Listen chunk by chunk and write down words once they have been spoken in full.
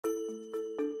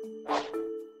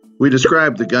We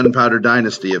describe the gunpowder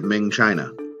dynasty of Ming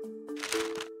China.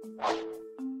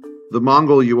 The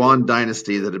Mongol Yuan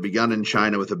dynasty that had begun in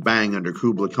China with a bang under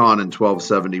Kublai Khan in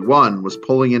 1271 was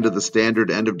pulling into the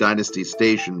standard end-of-dynasty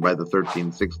station by the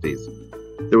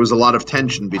 1360s. There was a lot of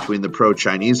tension between the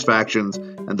pro-Chinese factions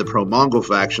and the pro-Mongol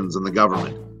factions in the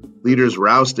government. Leaders were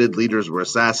ousted, leaders were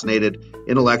assassinated,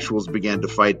 intellectuals began to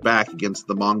fight back against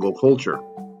the Mongol culture.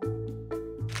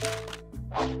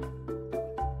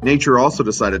 Nature also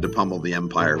decided to pummel the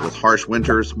empire, with harsh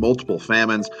winters, multiple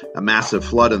famines, a massive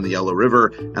flood in the Yellow River,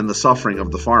 and the suffering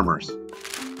of the farmers.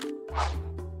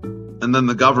 And then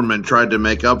the government tried to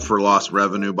make up for lost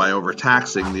revenue by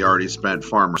overtaxing the already spent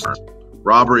farmers.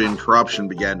 Robbery and corruption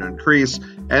began to increase,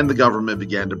 and the government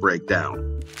began to break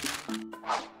down.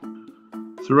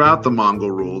 Throughout the Mongol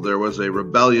rule, there was a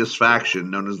rebellious faction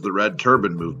known as the Red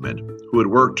Turban Movement, who had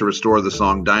worked to restore the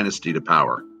Song dynasty to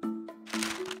power.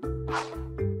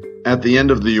 At the end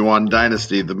of the Yuan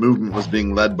dynasty, the movement was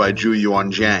being led by Zhu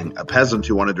Yuanjiang, a peasant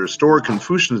who wanted to restore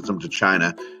Confucianism to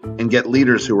China and get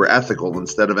leaders who were ethical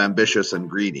instead of ambitious and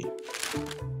greedy.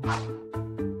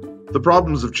 The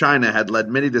problems of China had led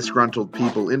many disgruntled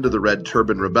people into the Red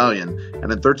Turban Rebellion,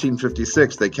 and in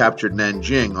 1356 they captured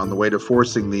Nanjing on the way to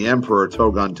forcing the Emperor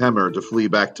Togon Temur to flee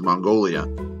back to Mongolia.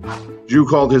 Zhu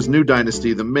called his new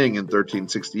dynasty the Ming in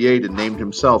 1368 and named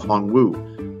himself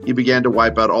Hongwu. He began to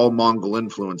wipe out all Mongol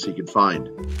influence he could find.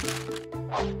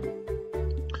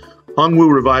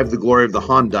 Hongwu revived the glory of the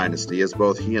Han dynasty, as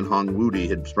both he and Hong Wudi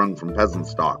had sprung from peasant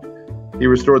stock. He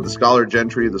restored the scholar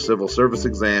gentry, the civil service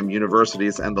exam,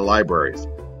 universities, and the libraries.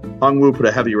 Hongwu put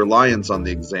a heavy reliance on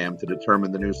the exam to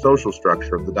determine the new social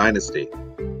structure of the dynasty.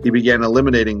 He began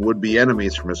eliminating would-be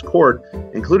enemies from his court,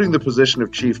 including the position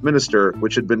of chief minister,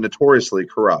 which had been notoriously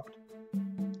corrupt.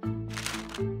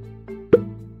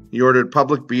 He ordered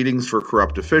public beatings for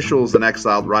corrupt officials and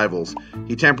exiled rivals.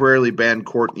 He temporarily banned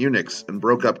court eunuchs and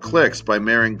broke up cliques by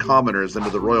marrying commoners into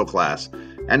the royal class,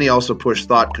 and he also pushed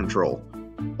thought control.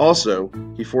 Also,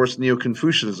 he forced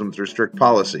Neo-Confucianism through strict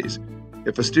policies.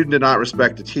 If a student did not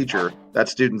respect a teacher, that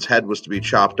student's head was to be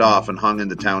chopped off and hung in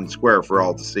the town square for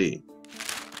all to see.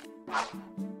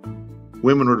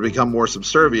 Women were to become more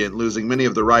subservient, losing many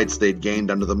of the rights they'd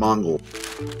gained under the Mongols.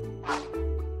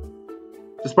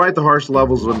 Despite the harsh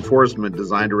levels of enforcement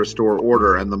designed to restore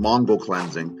order and the Mongol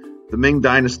cleansing, the Ming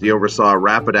dynasty oversaw a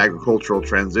rapid agricultural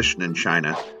transition in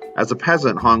China. As a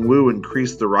peasant, Hongwu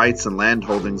increased the rights and land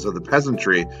holdings of the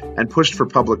peasantry and pushed for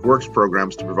public works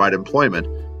programs to provide employment,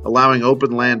 allowing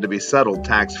open land to be settled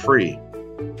tax-free.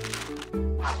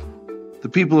 The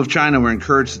people of China were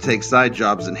encouraged to take side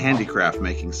jobs in handicraft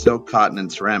making, silk, cotton,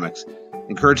 and ceramics,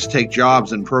 encouraged to take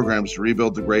jobs in programs to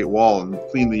rebuild the Great Wall and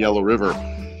clean the Yellow River,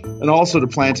 and also to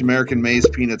plant American maize,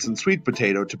 peanuts, and sweet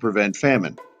potato to prevent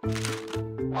famine.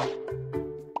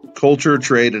 Culture,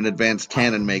 trade, and advanced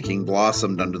cannon making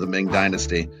blossomed under the Ming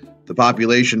dynasty. The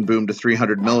population boomed to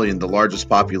 300 million, the largest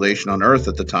population on Earth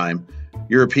at the time.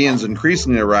 Europeans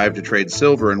increasingly arrived to trade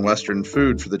silver and Western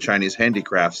food for the Chinese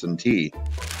handicrafts and tea.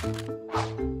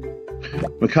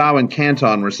 Macau and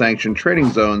Canton were sanctioned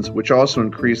trading zones, which also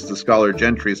increased the scholar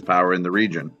gentry's power in the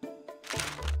region.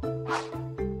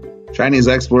 Chinese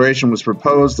exploration was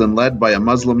proposed and led by a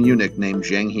Muslim eunuch named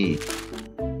Zheng He.